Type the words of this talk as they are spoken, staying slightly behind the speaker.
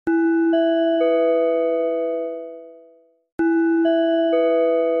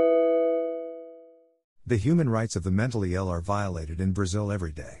The human rights of the mentally ill are violated in Brazil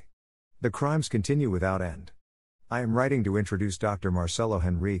every day. The crimes continue without end. I am writing to introduce Dr. Marcelo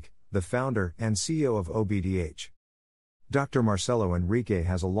Henrique, the founder and CEO of OBDH. Dr. Marcelo Henrique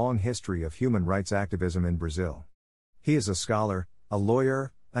has a long history of human rights activism in Brazil. He is a scholar, a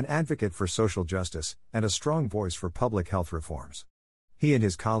lawyer, an advocate for social justice, and a strong voice for public health reforms. He and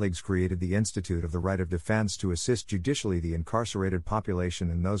his colleagues created the Institute of the Right of Defense to assist judicially the incarcerated population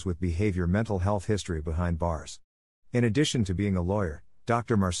and those with mental health history behind bars. In addition to being a lawyer,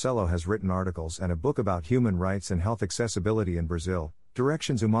 Dr. Marcelo has written articles and a book about human rights and health accessibility in Brazil,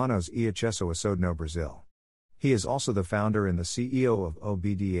 Direitos Humanos e Acesso à Saúde no Brasil. He is also the founder and the CEO of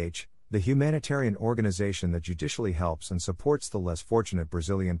OBDH, the humanitarian organization that judicially helps and supports the less fortunate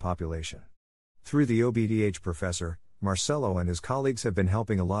Brazilian population. Through the OBDH professor, Marcelo and his colleagues have been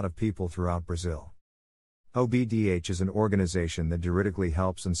helping a lot of people throughout Brazil. OBDH is an organization that juridically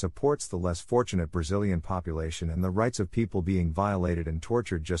helps and supports the less fortunate Brazilian population and the rights of people being violated and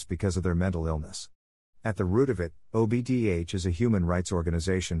tortured just because of their mental illness. At the root of it, OBDH is a human rights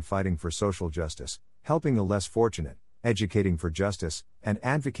organization fighting for social justice, helping the less fortunate, educating for justice, and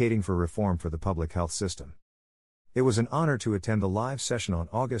advocating for reform for the public health system. It was an honor to attend the live session on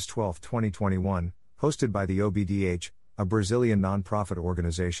August 12, 2021, hosted by the OBDH, a Brazilian non-profit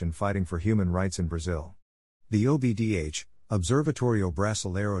organization fighting for human rights in Brazil. The OBDH, Observatório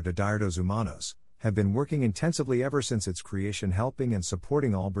Brasileiro de Direitos Humanos, have been working intensively ever since its creation, helping and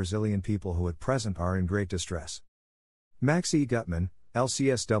supporting all Brazilian people who at present are in great distress. Max E. Gutman,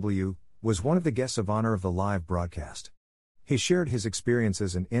 LCSW, was one of the guests of honor of the live broadcast. He shared his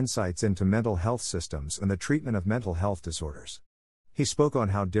experiences and insights into mental health systems and the treatment of mental health disorders. He spoke on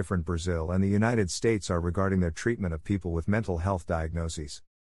how different Brazil and the United States are regarding their treatment of people with mental health diagnoses.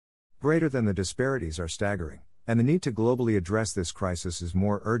 Greater than the disparities are staggering, and the need to globally address this crisis is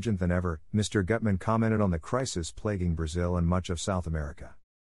more urgent than ever, Mr. Gutman commented on the crisis plaguing Brazil and much of South America.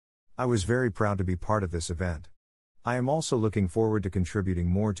 I was very proud to be part of this event. I am also looking forward to contributing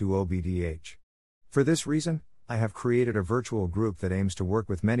more to OBDH. For this reason, I have created a virtual group that aims to work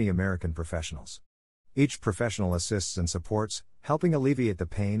with many American professionals. Each professional assists and supports, helping alleviate the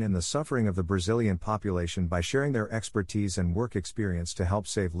pain and the suffering of the Brazilian population by sharing their expertise and work experience to help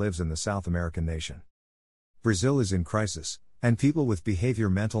save lives in the South American nation. Brazil is in crisis, and people with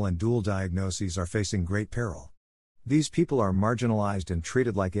mental and dual diagnoses are facing great peril. These people are marginalized and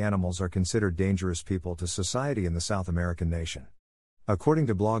treated like animals, are considered dangerous people to society in the South American nation. According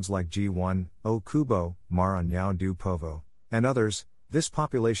to blogs like G1, O Cubo, Maranhão do Povo, and others, this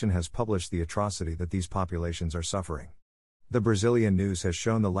population has published the atrocity that these populations are suffering. The Brazilian news has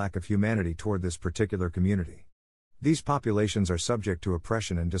shown the lack of humanity toward this particular community. These populations are subject to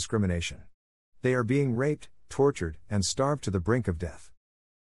oppression and discrimination. They are being raped, tortured, and starved to the brink of death.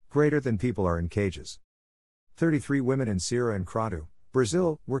 Greater than people are in cages. 33 women in Ceará and Crato,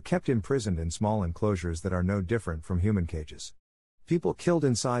 Brazil, were kept imprisoned in small enclosures that are no different from human cages. People killed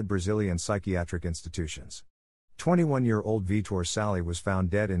inside Brazilian psychiatric institutions. 21-year-old Vitor Sally was found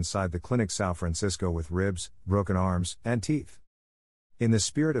dead inside the clinic São Francisco with ribs, broken arms, and teeth. In the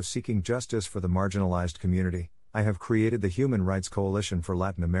spirit of seeking justice for the marginalized community, I have created the Human Rights Coalition for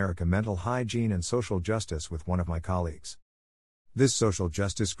Latin America Mental Hygiene and Social Justice with one of my colleagues. This social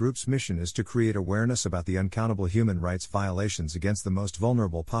justice group's mission is to create awareness about the uncountable human rights violations against the most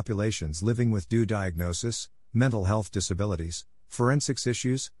vulnerable populations living with due diagnosis, mental health disabilities, forensics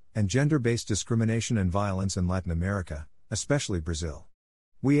issues, and gender-based discrimination and violence in Latin America, especially Brazil.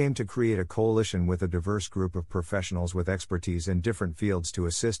 We aim to create a coalition with a diverse group of professionals with expertise in different fields to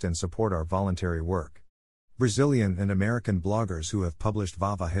assist and support our voluntary work. Brazilian and American bloggers who have published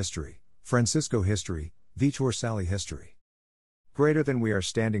Vava History, Francisco History, Vitor Sally History. Greater than we are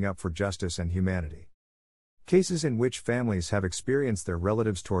standing up for justice and humanity. Cases in which families have experienced their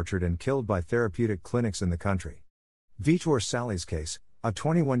relatives tortured and killed by therapeutic clinics in the country. Vitor Sally's case, a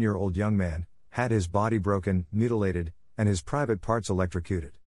 21-year-old young man, had his body broken, mutilated, and his private parts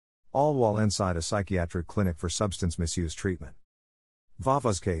electrocuted. All while inside a psychiatric clinic for substance misuse treatment.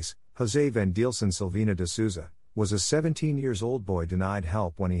 Vava's case, Jose Vandilson Silvina de Souza, was a 17-year-old boy denied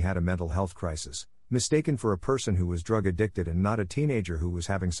help when he had a mental health crisis, mistaken for a person who was drug addicted and not a teenager who was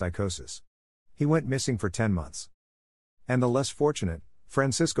having psychosis. He went missing for 10 months. And the less fortunate,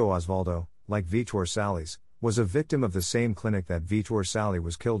 Francisco Osvaldo, like Vitor Sally's, was a victim of the same clinic that Vitor Sally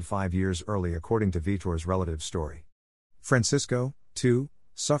was killed 5 years early, according to Vitor's relative's story. Francisco, too,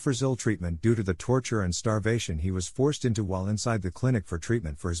 suffers ill treatment due to the torture and starvation he was forced into while inside the clinic for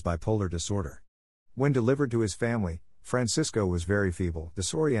treatment for his bipolar disorder. When delivered to his family, Francisco was very feeble,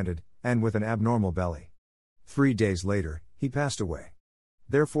 disoriented, and with an abnormal belly. 3 days later, he passed away.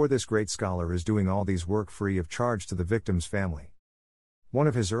 Therefore, this great scholar is doing all these work free of charge to the victim's family. One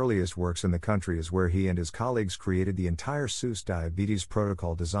of his earliest works in the country is where he and his colleagues created the entire SUS diabetes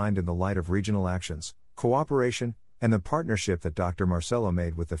protocol designed in the light of regional actions, cooperation, and the partnership that Dr. Marcelo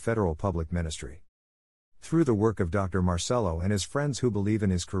made with the Federal Public Ministry. Through the work of Dr. Marcelo and his friends who believe in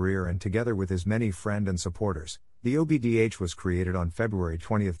his career and together with his many friends and supporters, the OBDH was created on February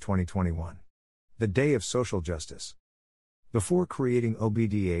 20, 2021. The Day of Social Justice. Before creating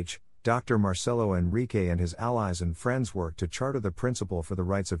OBDH, Dr. Marcelo Enrique and his allies and friends worked to charter the principle for the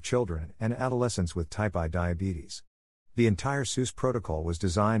rights of children and adolescents with type I diabetes. The entire SUS protocol was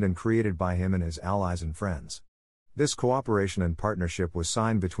designed and created by him and his allies and friends. This cooperation and partnership was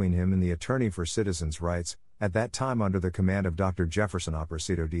signed between him and the Attorney for Citizens' Rights, at that time under the command of Dr. Jefferson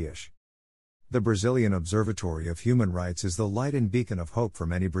Aparecido Dias. The Brazilian Observatory of Human Rights is the light and beacon of hope for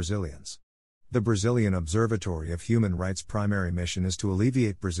many Brazilians. The Brazilian Observatory of Human Rights' primary mission is to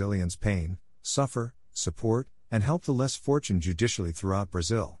alleviate Brazilians' pain, suffer, support, and help the less fortunate judicially throughout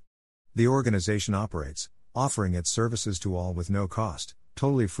Brazil. The organization operates, offering its services to all with no cost,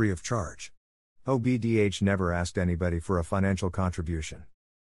 totally free of charge. OBDH never asked anybody for a financial contribution.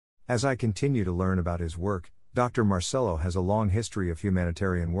 As I continue to learn about his work, Dr. Marcelo has a long history of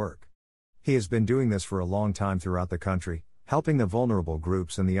humanitarian work. He has been doing this for a long time throughout the country, helping the vulnerable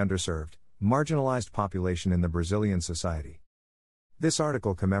groups and the underserved, marginalized population in the Brazilian society. This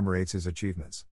article commemorates his achievements.